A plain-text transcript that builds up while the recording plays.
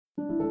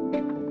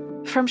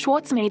From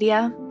Schwartz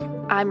Media,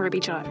 I'm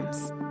Ruby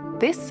Jones.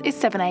 This is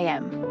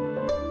 7am.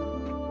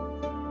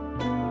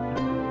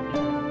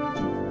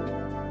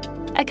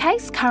 A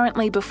case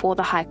currently before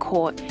the High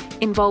Court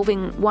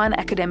involving one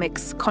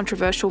academic's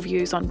controversial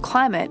views on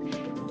climate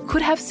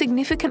could have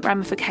significant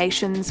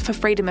ramifications for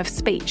freedom of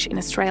speech in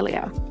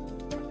Australia.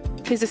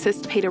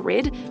 Physicist Peter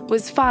Ridd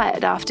was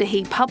fired after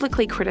he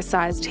publicly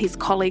criticised his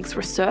colleagues'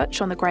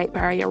 research on the Great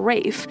Barrier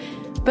Reef,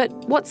 but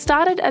what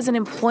started as an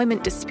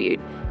employment dispute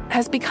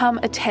has become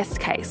a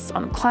test case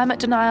on climate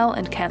denial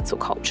and cancel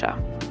culture.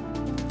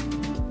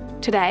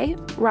 Today,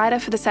 writer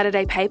for the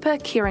Saturday paper,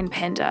 Kieran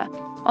Pender,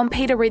 on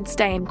Peter Ridd's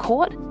day in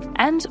court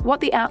and what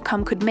the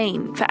outcome could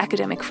mean for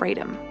academic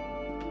freedom.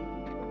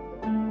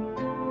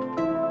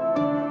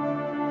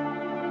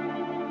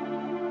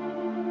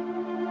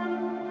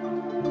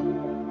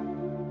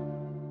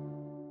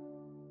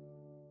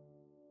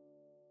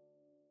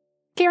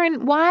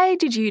 Kieran, why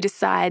did you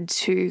decide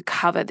to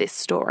cover this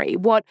story?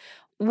 What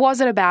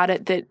was it about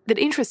it that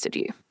interested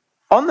you?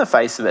 On the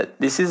face of it,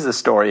 this is the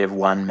story of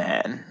one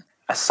man,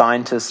 a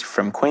scientist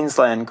from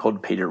Queensland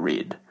called Peter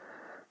Ridd.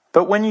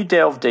 But when you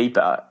delve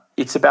deeper,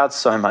 it's about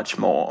so much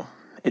more.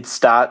 It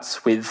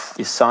starts with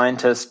this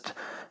scientist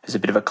who's a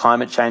bit of a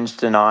climate change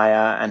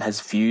denier and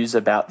has views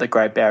about the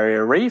Great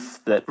Barrier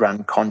Reef that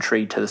run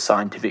contrary to the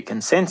scientific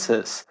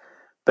consensus,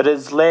 but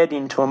has led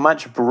into a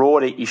much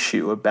broader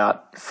issue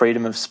about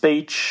freedom of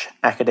speech,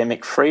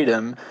 academic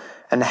freedom,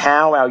 and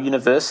how our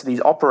universities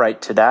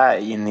operate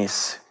today in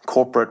this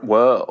corporate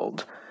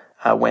world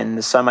when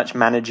there's so much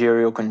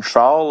managerial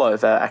control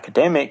over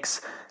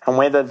academics, and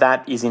whether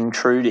that is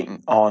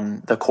intruding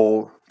on the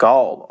core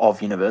goal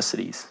of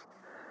universities.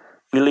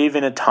 We live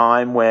in a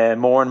time where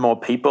more and more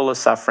people are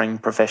suffering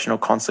professional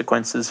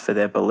consequences for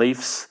their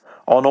beliefs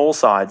on all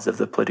sides of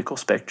the political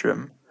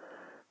spectrum.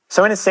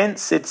 So in a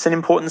sense, it's an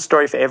important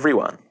story for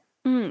everyone.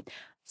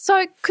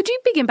 So could you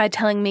begin by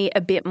telling me a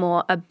bit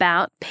more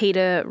about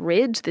Peter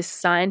Ridd, this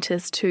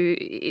scientist who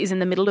is in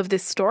the middle of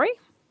this story?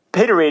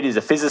 Peter Ridd is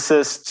a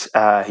physicist.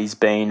 He's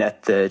been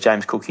at the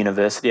James Cook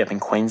University up in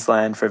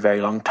Queensland for a very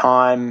long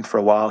time. For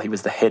a while, he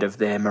was the head of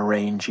their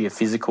marine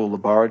geophysical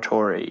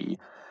laboratory.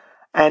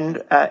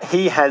 And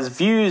he has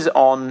views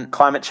on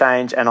climate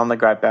change and on the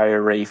Great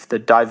Barrier Reef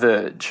that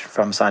diverge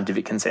from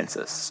scientific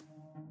consensus.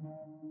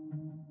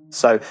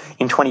 So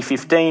in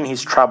 2015,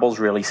 his troubles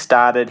really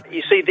started.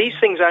 You see, these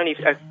things only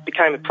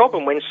became a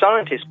problem when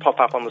scientists pop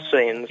up on the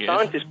scene. The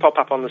scientists pop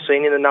up on the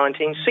scene in the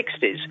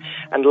 1960s.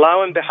 And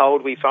lo and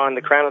behold, we find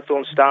the crown of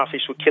thorn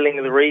starfish were killing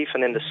the reef,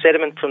 and then the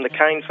sediment from the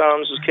cane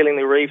farms was killing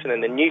the reef, and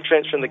then the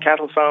nutrients from the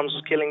cattle farms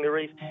was killing the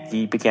reef.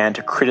 He began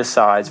to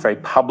criticise very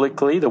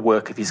publicly the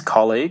work of his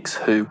colleagues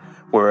who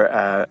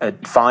were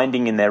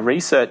finding in their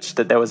research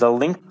that there was a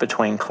link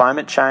between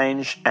climate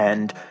change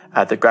and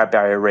the Great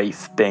Barrier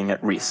Reef being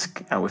at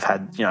risk. We've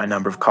had, a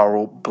number of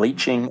coral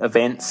bleaching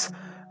events.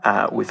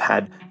 We've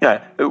had,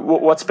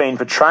 what's been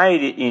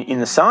portrayed in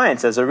the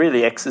science as a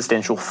really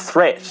existential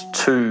threat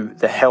to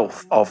the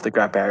health of the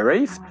Great Barrier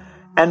Reef.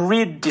 And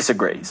Ridd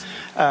disagrees.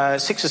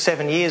 6 or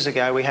 7 years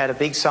ago, we had a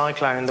big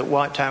cyclone that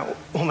wiped out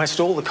almost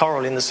all the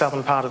coral in the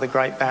southern part of the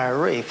Great Barrier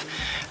Reef,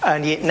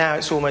 and yet now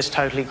it's almost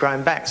totally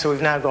grown back. So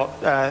we've now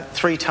got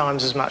 3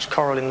 times as much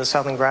coral in the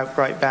southern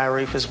Great Barrier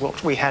Reef as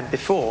what we had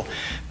before.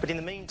 But in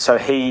the meantime... So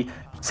he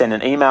sent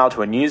an email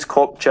to a News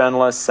Corp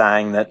journalist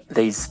saying that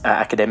these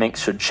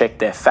academics should check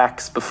their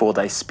facts before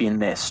they spin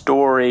their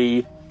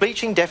story.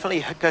 Bleaching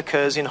definitely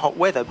occurs in hot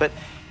weather, but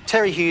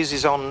Terry Hughes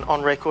is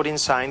on record in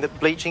saying that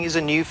bleaching is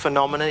a new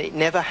phenomenon. It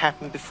never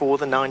happened before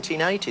the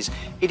 1980s.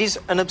 It is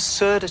an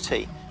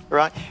absurdity,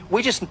 right?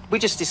 We just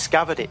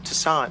discovered it to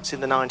science in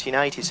the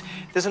 1980s.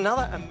 There's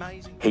another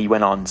amazing... He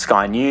went on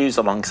Sky News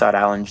alongside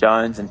Alan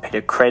Jones and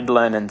Peter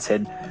Credlin and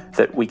said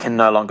that we can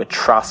no longer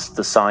trust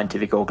the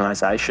scientific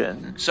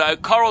organisation. So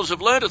corals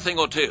have learned a thing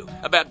or two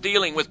about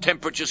dealing with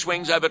temperature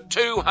swings over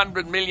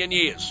 200 million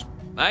years.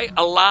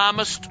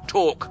 Alarmist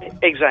talk.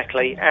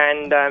 Exactly,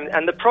 and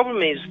the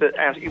problem is that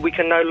we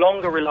can no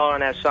longer rely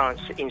on our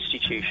science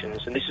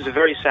institutions, and this is a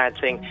very sad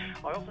thing.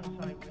 I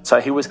often say... So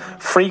he was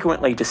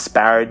frequently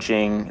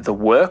disparaging the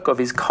work of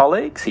his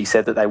colleagues. He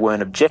said that they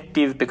weren't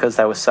objective because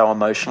they were so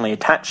emotionally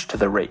attached to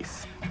the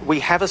reef.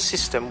 We have a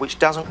system which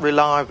doesn't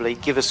reliably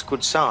give us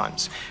good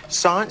science.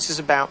 Science is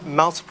about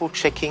multiple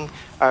checking,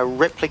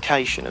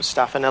 replication of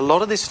stuff, and a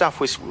lot of this stuff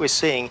we're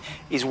seeing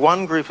is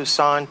one group of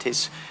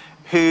scientists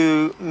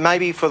who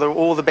maybe for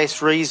all the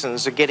best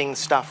reasons are getting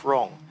stuff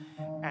wrong.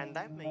 And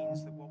that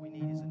means that what we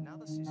need is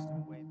another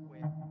system where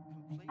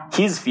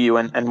his view,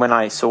 and when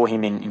I saw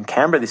him in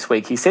Canberra this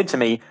week, he said to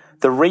me,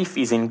 the reef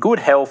is in good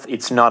health,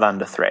 it's not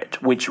under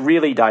threat, which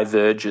really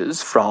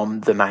diverges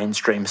from the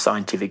mainstream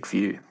scientific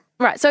view.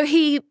 Right, so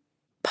he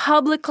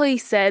publicly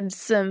said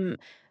some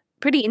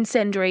pretty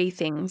incendiary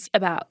things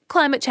about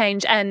climate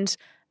change and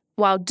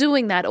while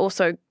doing that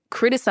also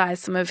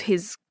criticised some of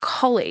his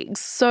colleagues.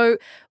 So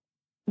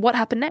what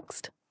happened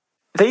next?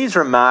 These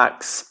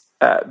remarks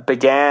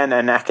began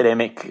an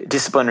academic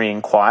disciplinary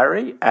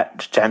inquiry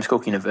at James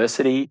Cook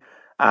University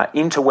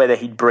into whether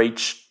he'd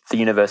breached the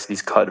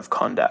university's code of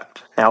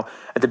conduct. Now,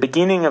 at the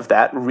beginning of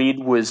that, Ridd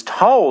was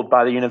told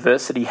by the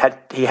university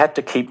he had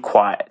to keep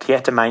quiet. He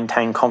had to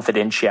maintain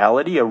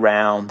confidentiality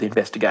around the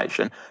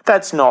investigation.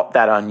 That's not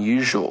that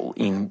unusual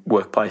in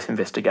workplace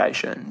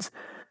investigations.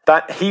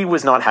 But he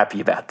was not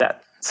happy about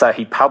that. So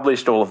he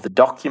published all of the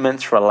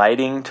documents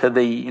relating to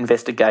the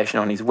investigation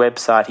on his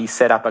website. He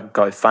set up a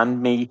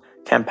GoFundMe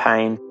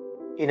campaign.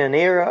 In an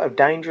era of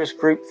dangerous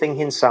groupthink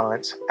in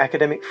science,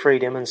 academic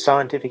freedom and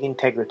scientific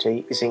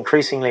integrity is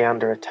increasingly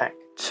under attack.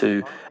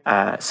 To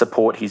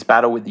support his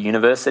battle with the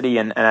university,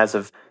 and as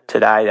of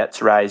today,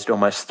 that's raised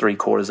almost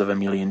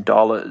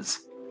 $750,000.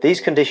 These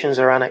conditions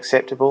are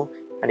unacceptable,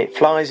 and it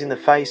flies in the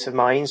face of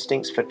my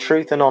instincts for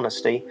truth and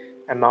honesty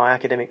and my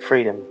academic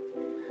freedom.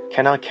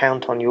 Can I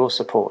count on your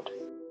support?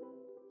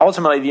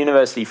 Ultimately, the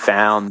university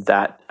found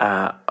that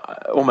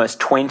almost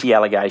 20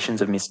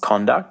 allegations of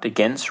misconduct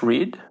against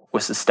Ridd were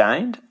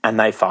sustained, and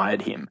they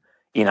fired him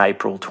in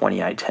April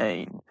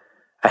 2018.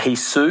 He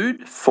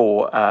sued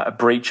for a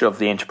breach of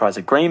the enterprise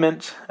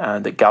agreement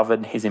that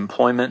governed his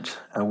employment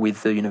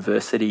with the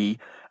university.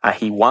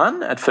 He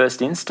won at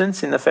first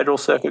instance in the Federal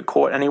Circuit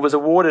Court, and he was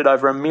awarded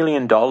over $1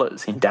 million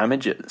in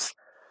damages.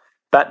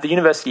 But the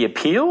university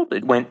appealed.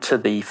 It went to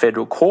the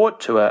federal court,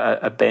 to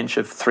a bench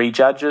of 3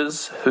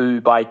 judges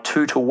who, by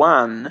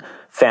 2-1,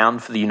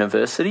 found for the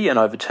university and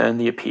overturned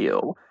the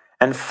appeal.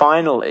 And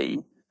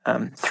finally,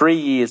 3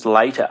 years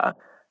later,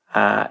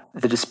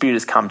 the dispute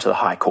has come to the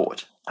High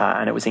Court,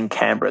 and it was in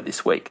Canberra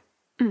this week.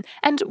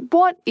 And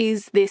what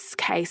is this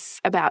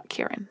case about,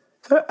 Kieran?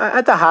 So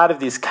at the heart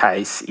of this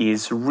case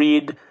is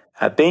Ridd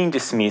being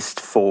dismissed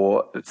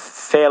for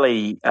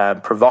fairly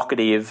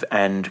provocative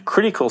and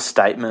critical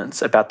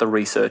statements about the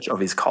research of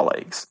his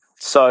colleagues.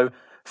 So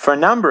for a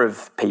number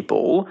of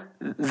people,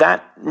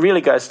 that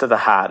really goes to the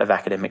heart of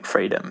academic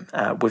freedom.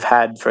 We've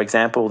had, for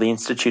example, the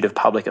Institute of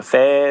Public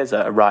Affairs,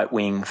 a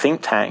right-wing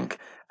think tank.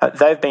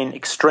 They've been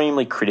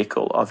extremely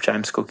critical of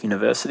James Cook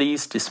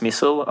University's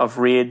dismissal of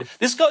Ridd.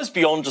 This goes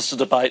beyond just a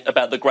debate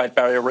about the Great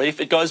Barrier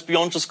Reef. It goes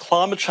beyond just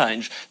climate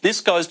change.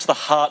 This goes to the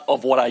heart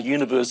of what our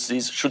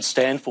universities should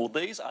stand for.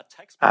 These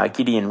are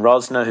Gideon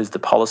Rosner, who's the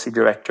policy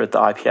director at the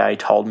IPA,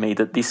 told me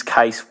that this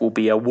case will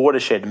be a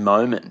watershed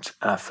moment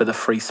for the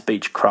free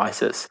speech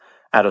crisis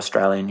at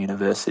Australian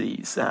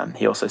universities.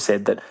 He also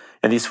said that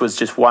this was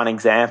just one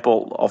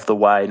example of the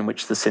way in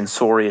which the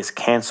censorious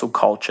cancel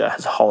culture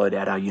has hollowed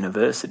out our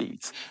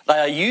universities. They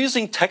are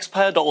using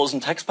taxpayer dollars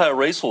and taxpayer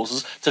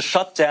resources to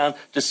shut down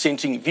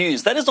dissenting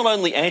views. That is not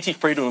only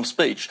anti-freedom of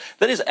speech,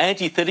 that is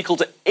antithetical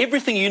to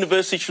everything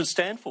universities should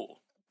stand for.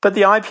 But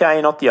the IPA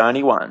are not the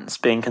only ones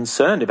being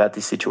concerned about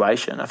this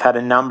situation. I've had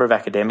a number of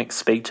academics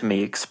speak to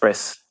me,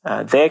 express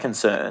their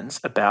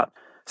concerns about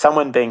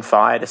someone being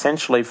fired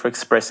essentially for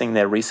expressing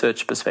their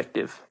research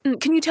perspective.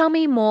 Can you tell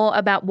me more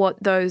about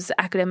what those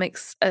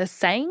academics are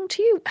saying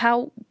to you?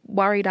 How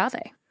worried are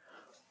they?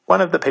 One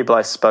of the people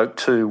I spoke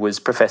to was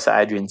Professor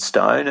Adrienne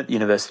Stone at the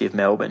University of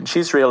Melbourne.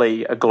 She's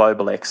really a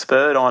global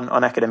expert on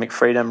academic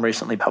freedom,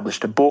 recently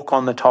published a book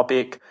on the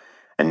topic.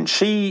 And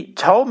she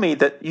told me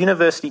that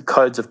university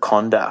codes of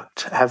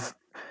conduct have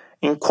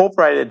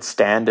incorporated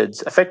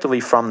standards effectively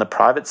from the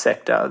private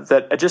sector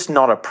that are just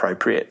not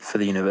appropriate for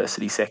the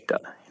university sector.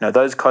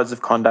 Those codes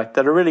of conduct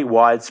that are really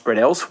widespread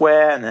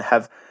elsewhere and that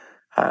have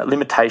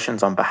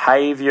limitations on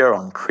behaviour,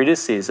 on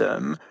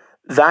criticism,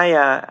 they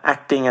are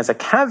acting as a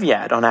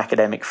caveat on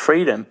academic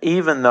freedom,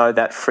 even though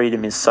that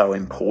freedom is so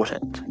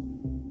important.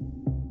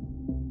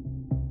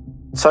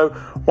 So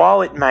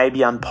while it may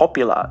be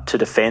unpopular to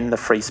defend the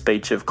free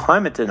speech of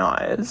climate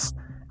deniers,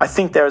 I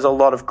think there is a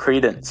lot of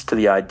credence to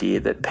the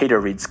idea that Peter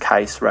Ridd's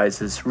case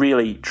raises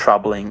really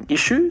troubling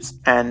issues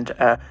and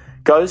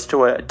goes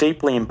to a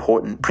deeply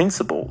important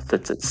principle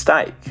that's at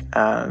stake.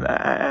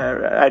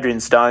 Adrienne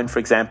Stone, for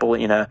example,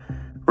 in a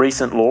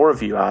recent Law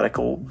Review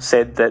article,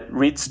 said that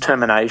Ridd's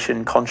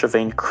termination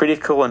contravened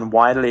critical and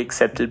widely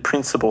accepted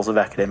principles of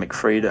academic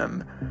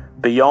freedom.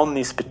 Beyond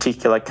this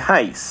particular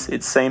case,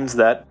 it seems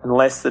that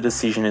unless the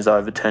decision is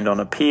overturned on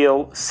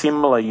appeal,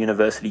 similar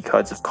university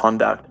codes of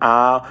conduct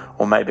are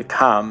or may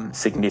become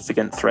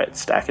significant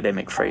threats to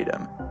academic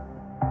freedom.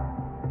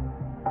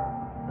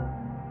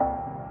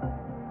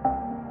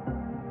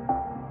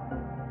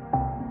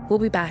 We'll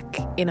be back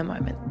in a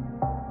moment.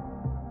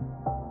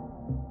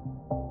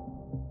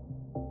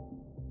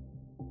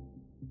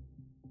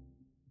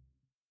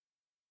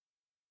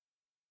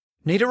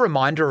 Need a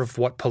reminder of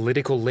what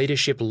political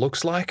leadership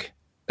looks like?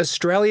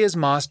 Australia's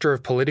master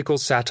of political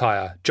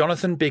satire,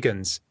 Jonathan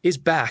Biggins, is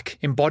back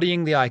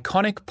embodying the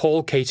iconic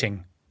Paul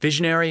Keating,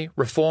 visionary,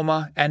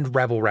 reformer and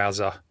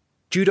rabble-rouser.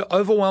 Due to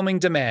overwhelming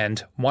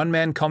demand,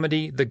 one-man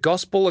comedy The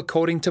Gospel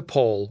According to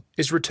Paul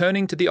is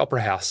returning to the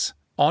Opera House,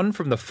 on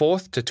from the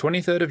 4th to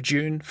 23rd of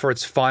June for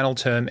its final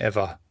term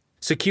ever.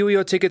 Secure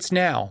your tickets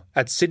now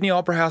at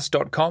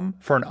sydneyoperahouse.com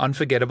for an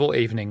unforgettable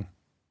evening.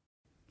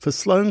 For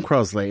Sloane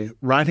Crosley,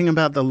 writing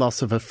about the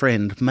loss of a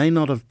friend may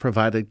not have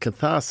provided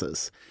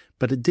catharsis,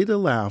 but it did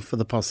allow for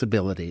the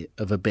possibility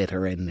of a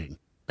better ending.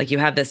 Like you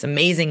have this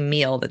amazing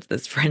meal that's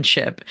this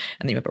friendship,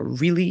 and then you have a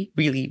really,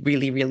 really,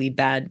 really, really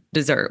bad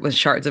dessert with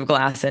shards of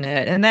glass in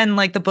it. And then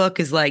like the book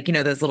is like,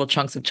 those little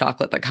chunks of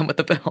chocolate that come with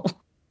the bill.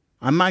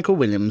 I'm Michael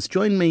Williams.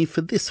 Join me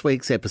for this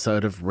week's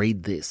episode of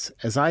Read This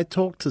as I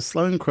talk to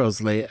Sloane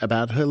Crosley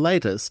about her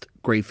latest,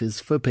 Grief is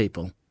for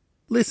People.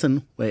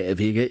 Listen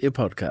wherever you get your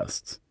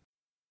podcasts.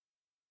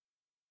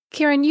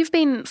 Kieran, you've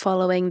been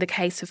following the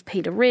case of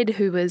Peter Ridd,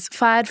 who was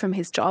fired from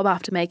his job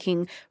after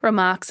making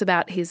remarks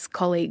about his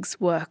colleagues'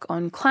 work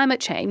on climate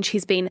change.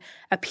 He's been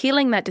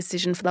appealing that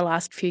decision for the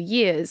last few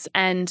years,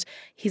 and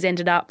he's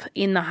ended up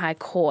in the High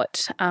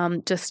Court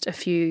just a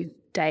few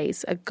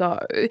days ago.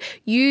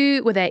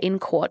 You were there in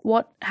court.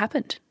 What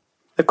happened?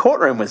 The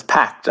courtroom was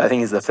packed, I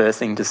think is the first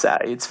thing to say.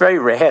 It's very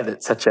rare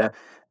that such a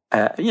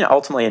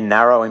ultimately a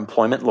narrow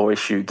employment law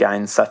issue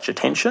gains such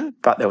attention,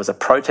 but there was a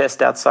protest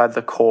outside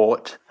the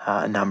court.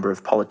 A number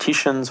of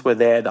politicians were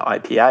there, the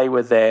IPA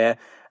were there,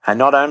 and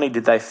not only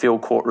did they fill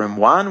courtroom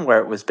 1 where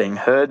it was being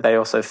heard, they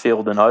also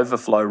filled an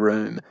overflow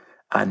room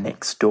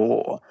next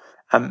door.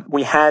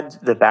 We had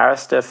the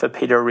barrister for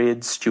Peter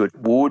Ridd, Stuart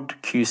Wood,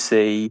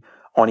 QC,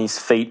 on his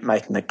feet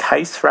making the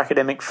case for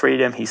academic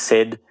freedom. He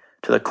said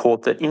to the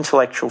court that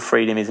intellectual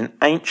freedom is an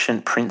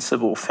ancient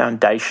principle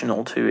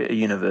foundational to a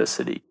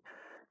university.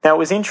 Now, it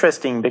was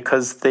interesting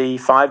because the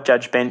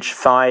 5-judge bench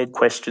fired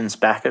questions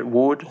back at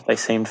Wood. They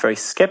seemed very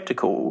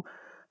sceptical.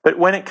 But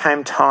when it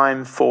came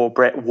time for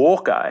Brett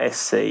Walker,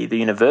 SC, the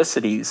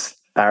university's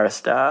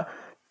barrister,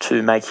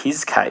 to make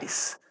his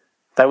case,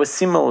 they were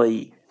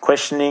similarly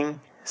questioning,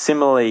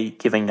 similarly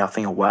giving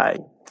nothing away.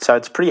 So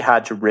it's pretty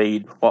hard to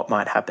read what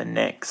might happen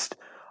next.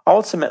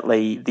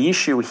 Ultimately, the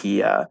issue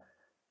here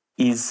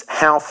is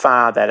how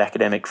far that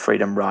academic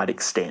freedom right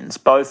extends.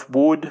 Both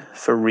Wood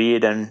for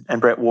Ridd and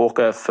Brett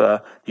Walker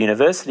for the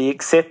university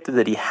accepted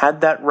that he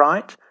had that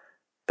right,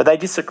 but they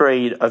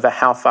disagreed over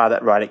how far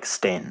that right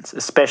extends,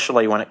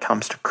 especially when it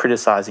comes to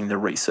criticising the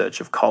research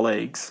of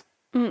colleagues.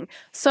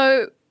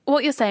 So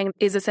what you're saying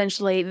is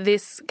essentially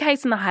this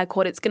case in the High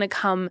Court, it's going to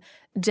come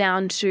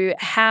down to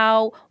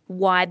how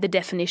wide the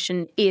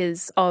definition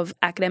is of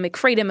academic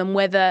freedom and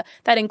whether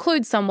that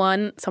includes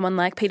someone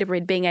like Peter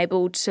Ridd being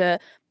able to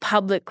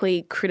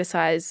publicly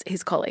criticise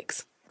his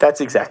colleagues.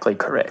 That's exactly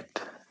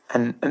correct.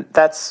 And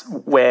that's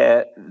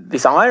where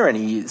this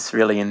irony is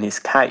really in this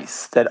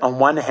case, that on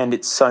one hand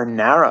it's so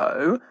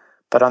narrow,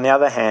 but on the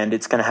other hand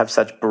it's going to have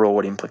such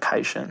broad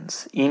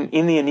implications.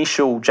 In the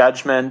initial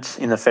judgment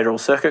in the Federal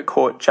Circuit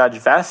Court, Judge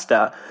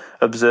Vasta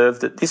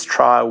observed that this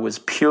trial was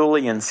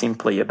purely and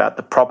simply about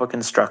the proper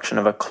construction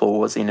of a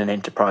clause in an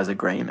enterprise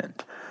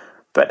agreement.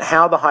 But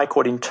how the High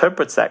Court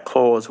interprets that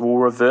clause will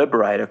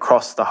reverberate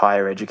across the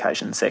higher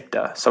education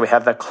sector. So we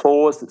have that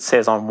clause that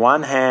says on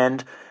one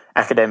hand,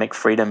 academic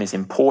freedom is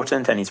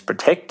important and is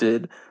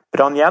protected, but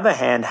on the other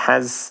hand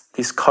has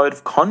this code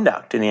of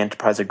conduct in the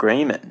enterprise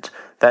agreement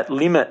that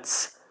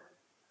limits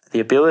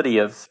the ability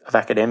of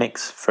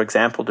academics, for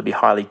example, to be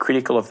highly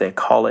critical of their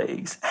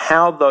colleagues.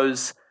 How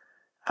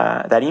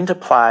that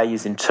interplay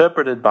is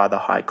interpreted by the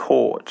High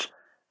Court,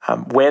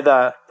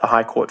 whether the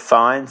High Court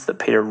finds that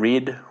Peter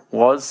Ridd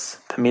was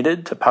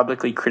permitted to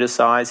publicly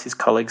criticise his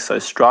colleagues so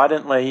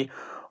stridently,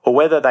 or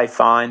whether they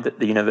find that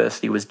the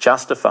university was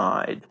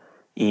justified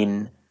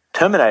in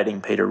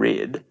terminating Peter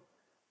Ridd,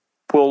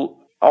 will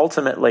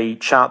ultimately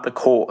chart the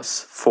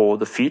course for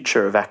the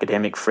future of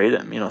academic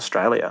freedom in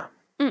Australia.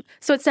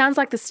 So it sounds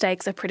like the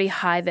stakes are pretty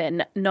high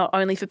then, not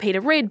only for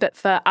Peter Ridd, but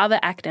for other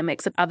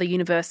academics at other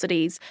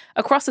universities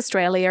across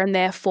Australia and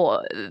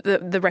therefore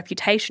the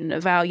reputation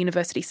of our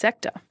university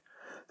sector.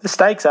 The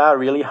stakes are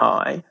really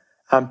high,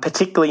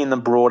 particularly in the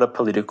broader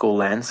political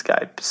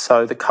landscape.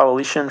 So the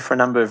Coalition for a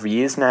number of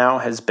years now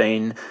has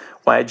been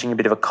waging a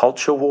bit of a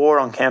culture war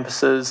on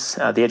campuses.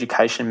 The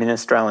Education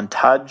Minister, Alan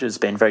Tudge, has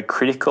been very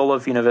critical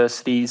of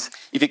universities.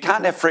 If you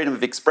can't have freedom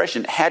of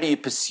expression, how do you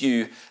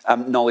pursue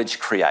knowledge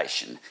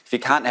creation? If you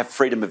can't have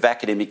freedom of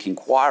academic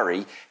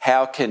inquiry,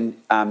 how can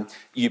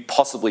you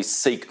possibly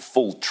seek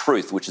full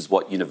truth, which is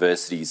what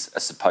universities are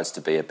supposed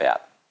to be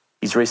about?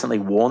 He's recently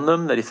warned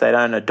them that if they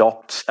don't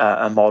adopt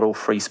a model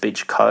free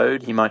speech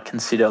code, he might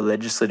consider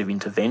legislative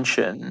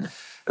intervention.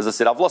 As I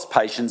said, I've lost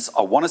patience.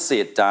 I want to see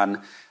it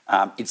done.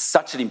 It's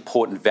such an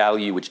important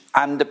value which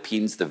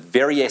underpins the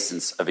very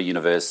essence of a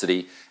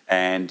university,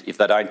 and if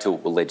they don't do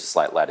it, we'll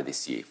legislate later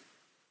this year.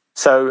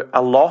 So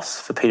a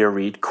loss for Peter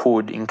Ridd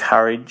could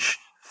encourage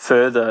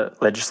further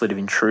legislative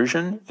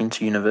intrusion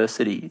into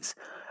universities.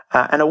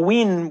 And a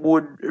win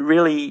would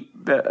really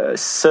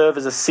serve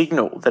as a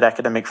signal that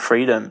academic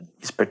freedom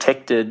is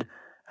protected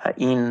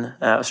in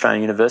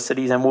Australian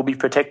universities and will be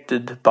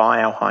protected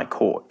by our High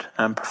Court.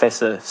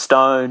 Professor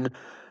Stone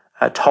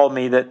told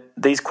me that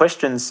these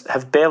questions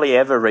have barely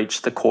ever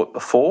reached the court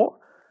before,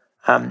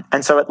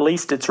 and so at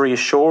least it's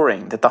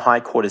reassuring that the High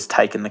Court has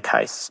taken the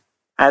case.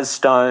 As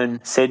Stone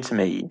said to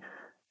me,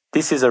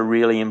 this is a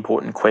really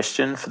important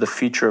question for the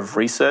future of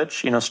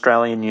research in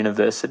Australian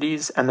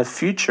universities and the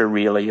future,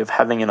 really, of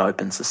having an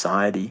open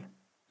society.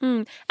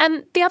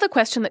 And the other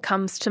question that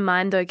comes to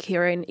mind, though,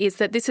 Kieran, is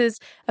that this is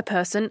a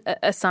person,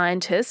 a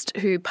scientist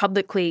who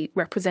publicly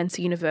represents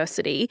a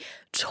university,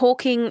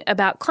 talking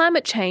about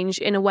climate change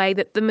in a way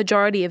that the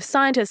majority of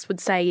scientists would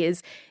say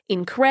is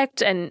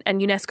incorrect. And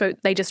UNESCO,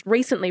 they just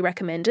recently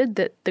recommended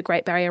that the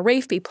Great Barrier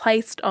Reef be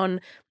placed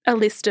on a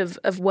list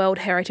of World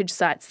Heritage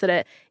Sites that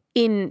are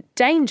in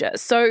danger.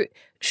 So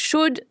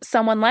should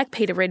someone like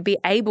Peter Ridd be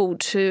able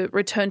to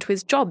return to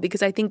his job?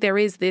 Because I think there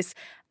is this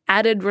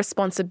added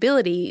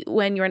responsibility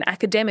when you're an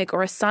academic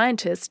or a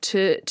scientist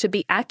to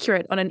be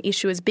accurate on an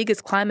issue as big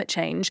as climate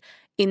change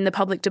in the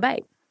public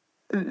debate.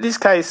 This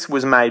case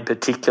was made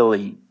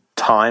particularly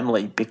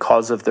timely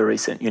because of the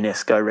recent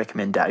UNESCO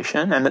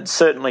recommendation, and it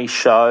certainly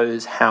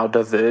shows how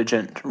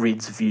divergent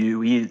Ridd's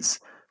view is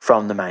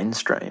from the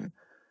mainstream.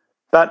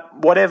 But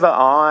whatever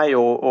I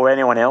or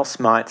anyone else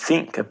might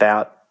think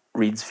about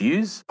Ridd's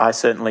views, I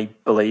certainly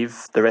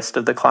believe the rest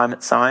of the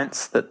climate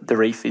science that the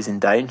reef is in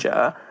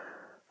danger.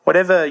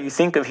 Whatever you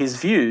think of his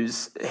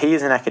views, he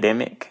is an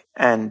academic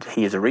and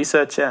he is a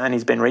researcher, and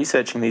he's been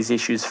researching these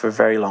issues for a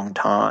very long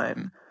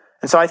time.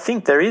 And so I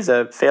think there is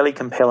a fairly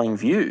compelling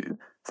view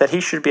that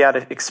he should be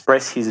able to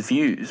express his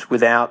views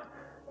without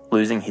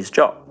losing his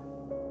job.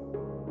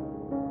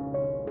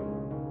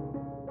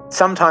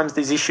 Sometimes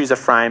these issues are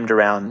framed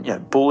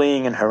around,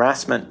 bullying and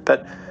harassment,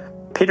 but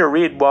Peter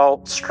Ridd,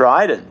 while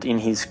strident in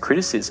his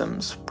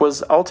criticisms,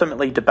 was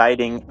ultimately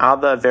debating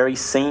other very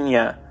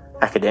senior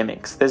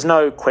academics. There's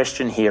no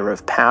question here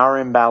of power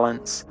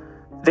imbalance.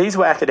 These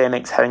were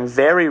academics having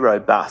very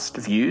robust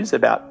views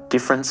about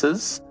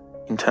differences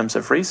in terms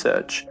of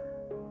research.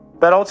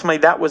 But ultimately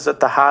that was at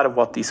the heart of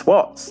what this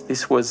was.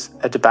 This was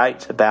a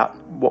debate about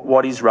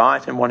what is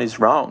right and what is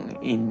wrong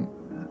in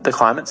the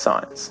climate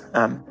science.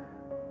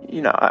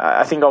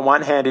 I think on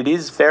one hand it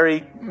is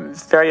very,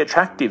 very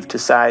attractive to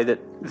say that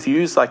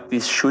views like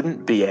this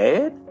shouldn't be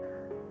aired.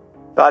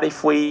 But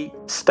if we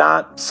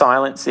start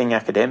silencing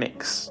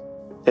academics,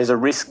 there's a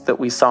risk that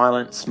we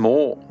silence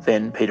more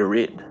than Peter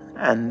Ridd,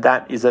 and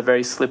that is a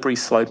very slippery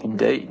slope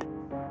indeed.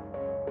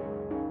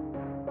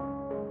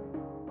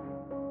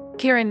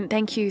 Kieran,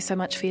 thank you so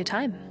much for your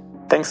time.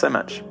 Thanks so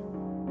much.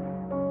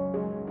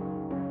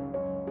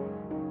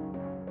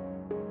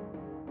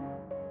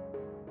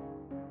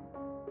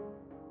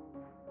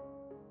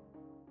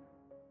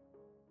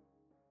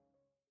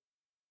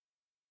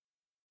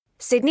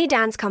 Sydney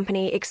Dance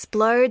Company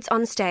explodes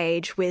on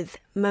stage with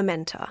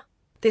Momenta.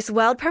 This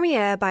world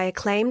premiere by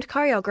acclaimed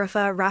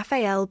choreographer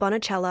Raffaele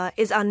Bonacella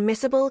is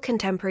unmissable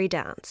contemporary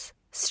dance.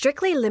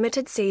 Strictly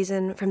limited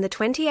season from the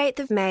 28th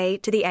of May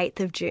to the 8th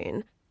of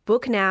June.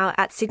 Book now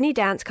at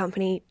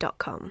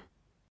sydneydancecompany.com.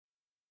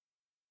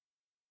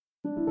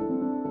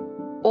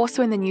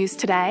 Also in the news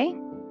today,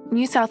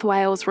 New South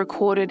Wales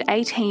recorded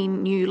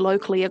 18 new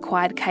locally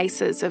acquired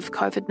cases of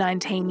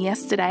COVID-19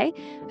 yesterday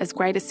as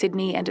Greater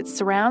Sydney and its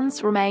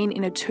surrounds remain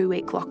in a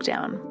 2-week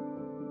lockdown.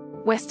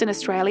 Western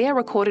Australia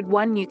recorded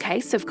 1 new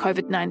case of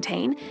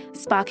COVID-19,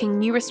 sparking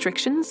new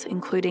restrictions,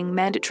 including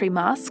mandatory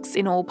masks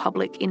in all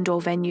public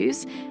indoor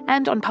venues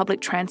and on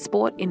public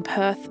transport in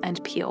Perth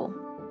and Peel.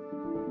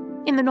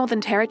 In the Northern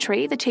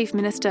Territory, the Chief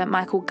Minister,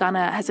 Michael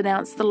Gunner, has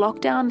announced the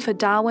lockdown for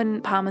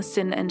Darwin,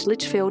 Palmerston and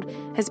Litchfield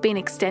has been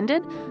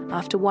extended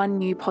after 1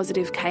 new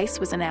positive case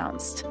was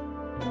announced.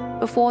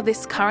 Before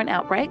this current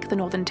outbreak, the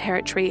Northern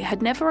Territory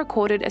had never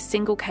recorded a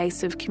single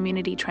case of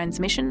community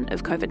transmission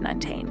of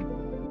COVID-19.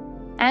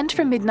 And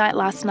from midnight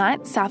last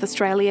night, South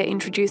Australia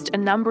introduced a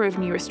number of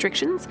new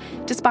restrictions,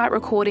 despite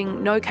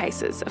recording no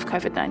cases of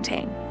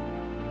COVID-19.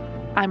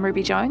 I'm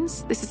Ruby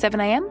Jones. This is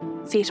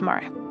 7am. See you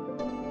tomorrow.